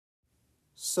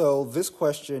So this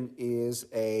question is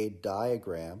a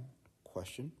diagram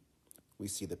question. We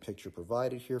see the picture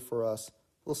provided here for us.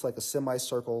 Looks like a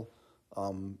semicircle.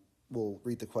 We'll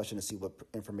read the question and see what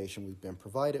information we've been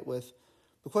provided with.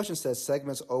 The question says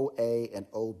segments OA and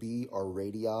OB are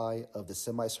radii of the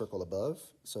semicircle above.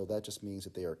 So that just means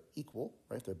that they are equal,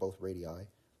 right? They're both radii.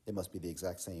 They must be the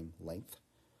exact same length.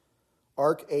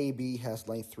 Arc AB has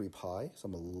length 3 pi. So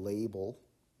I'm going to label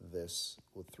this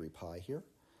with 3 pi here.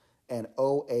 And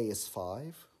OA is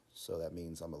 5. So that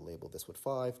means I'm going to label this with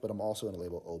 5. But I'm also going to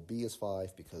label OB as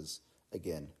 5 because,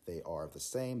 again, they are the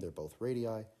same. They're both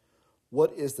radii.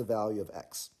 What is the value of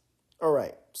x? All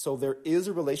right, so there is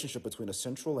a relationship between a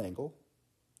central angle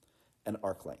and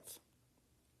arc length.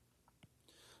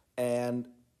 And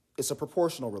it's a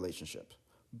proportional relationship.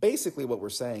 Basically what we're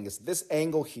saying is this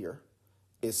angle here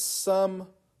is some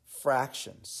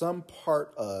fraction, some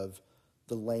part of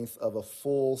the length of a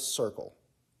full circle,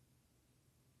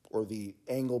 or the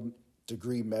angle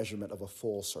degree measurement of a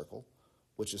full circle,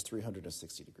 which is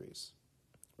 360 degrees,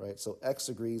 right? So x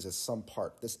degrees is some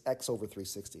part. This x over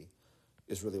 360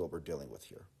 is really what we're dealing with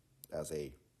here as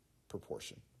a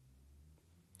proportion.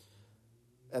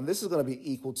 And this is going to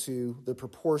be equal to the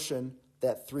proportion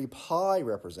that 3 pi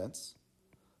represents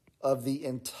of the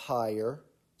entire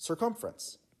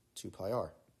circumference, 2 pi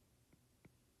r.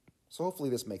 So hopefully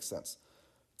this makes sense.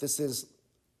 This is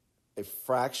a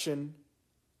fraction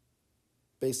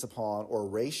based upon, or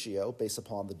ratio based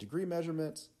upon the degree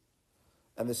measurement,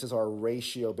 and this is our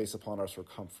ratio based upon our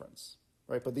circumference,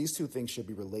 right? But these two things should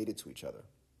be related to each other.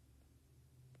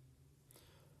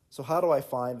 So how do I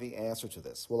find the answer to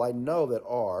this? Well, I know that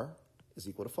r is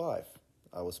equal to 5.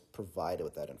 I was provided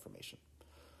with that information.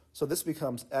 So this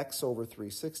becomes x over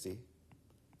 360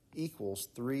 equals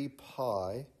 3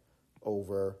 pi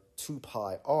over 2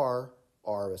 pi r.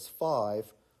 R is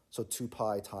 5, so 2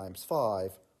 pi times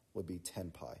 5 would be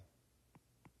 10 pi.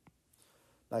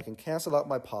 Now I can cancel out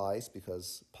my pi's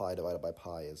because pi divided by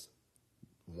pi is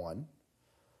 1.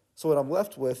 So what I'm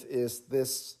left with is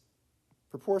this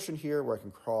proportion here where I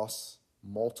can cross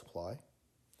multiply.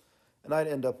 And I'd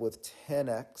end up with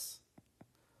 10x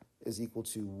is equal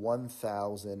to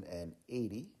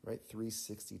 1,080, right?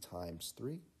 360 times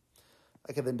 3.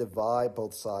 I can then divide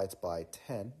both sides by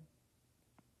 10.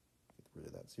 Get rid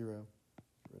of that 0,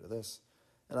 get rid of this.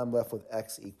 And I'm left with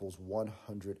x equals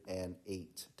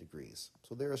 108 degrees.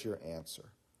 So there's your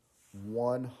answer,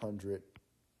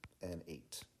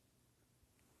 108.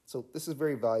 So this is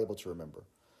very valuable to remember.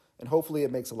 And hopefully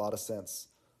it makes a lot of sense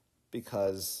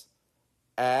because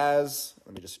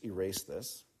let me just erase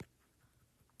this.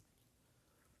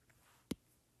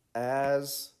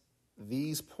 As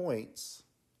these points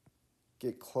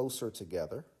get closer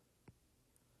together,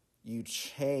 you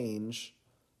change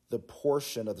the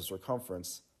portion of the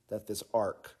circumference that this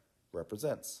arc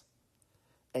represents.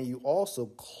 And you also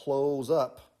close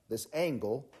up this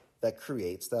angle that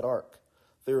creates that arc.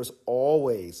 There is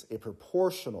always a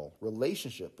proportional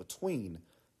relationship between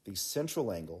the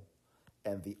central angle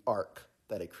and the arc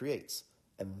that it creates.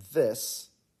 And this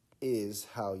is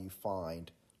how you find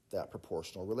that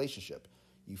proportional relationship.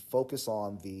 You focus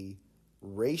on the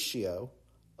ratio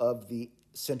of the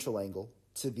central angle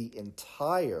to the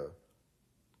entire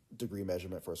degree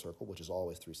measurement for a circle, which is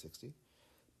always 360,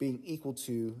 being equal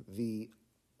to the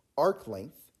arc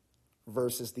length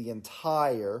versus the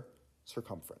entire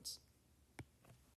circumference.